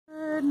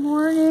Good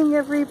morning,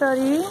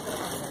 everybody.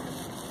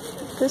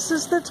 This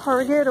is the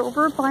Target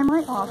over by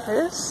my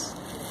office.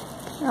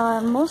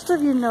 Most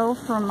of you know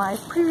from my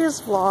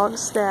previous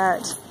vlogs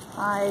that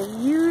I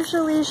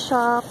usually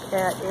shop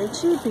at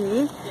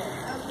H-E-B,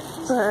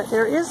 but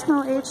there is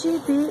no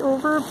H-E-B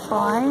over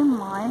by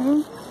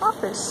my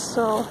office.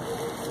 So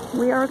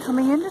we are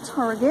coming into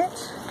Target,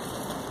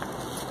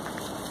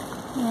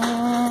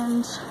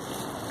 and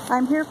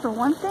I'm here for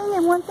one thing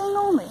and one thing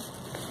only.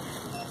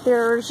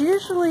 There's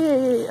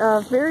usually a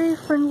very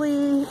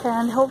friendly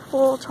and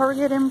helpful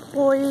Target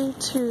employee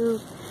to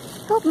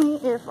help me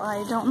if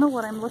I don't know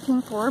what I'm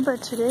looking for,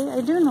 but today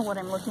I do know what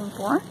I'm looking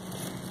for.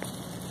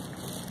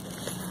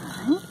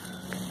 Alright.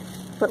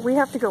 But we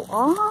have to go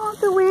all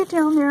the way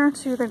down there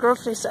to the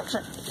grocery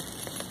section.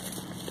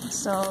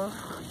 So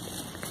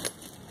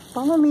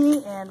follow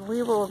me and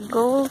we will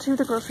go to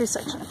the grocery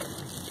section.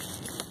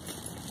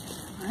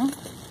 Alright.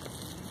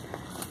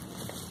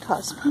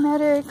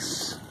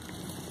 Cosmetics.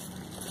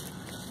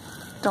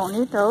 Don't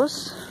need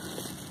those,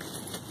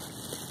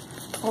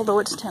 although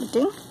it's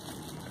tempting.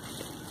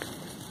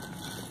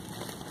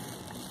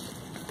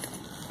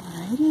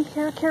 Alrighty,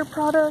 hair care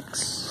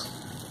products,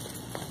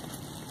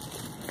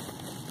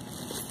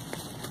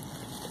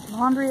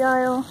 laundry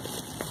aisle,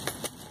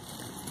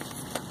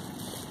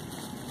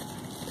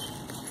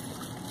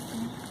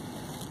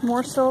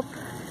 more soap.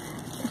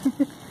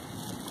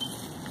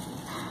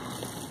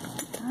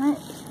 Alright,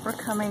 we're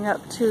coming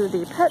up to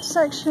the pet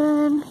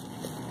section.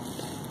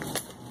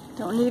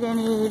 Don't need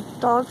any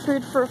dog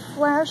food for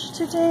Flash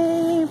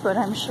today, but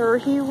I'm sure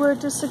he would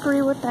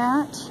disagree with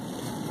that.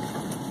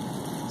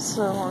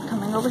 So we're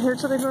coming over here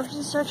to the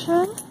grocery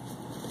section.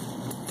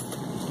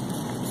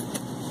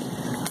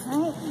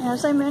 Alright,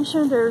 as I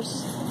mentioned,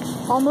 there's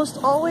almost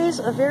always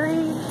a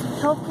very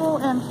helpful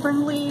and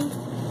friendly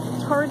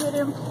Target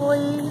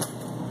employee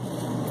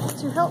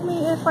to help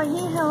me if I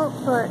need help,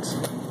 but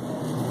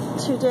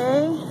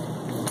today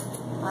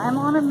I'm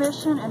on a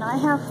mission and I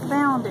have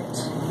found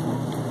it.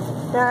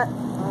 That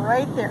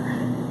right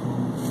there.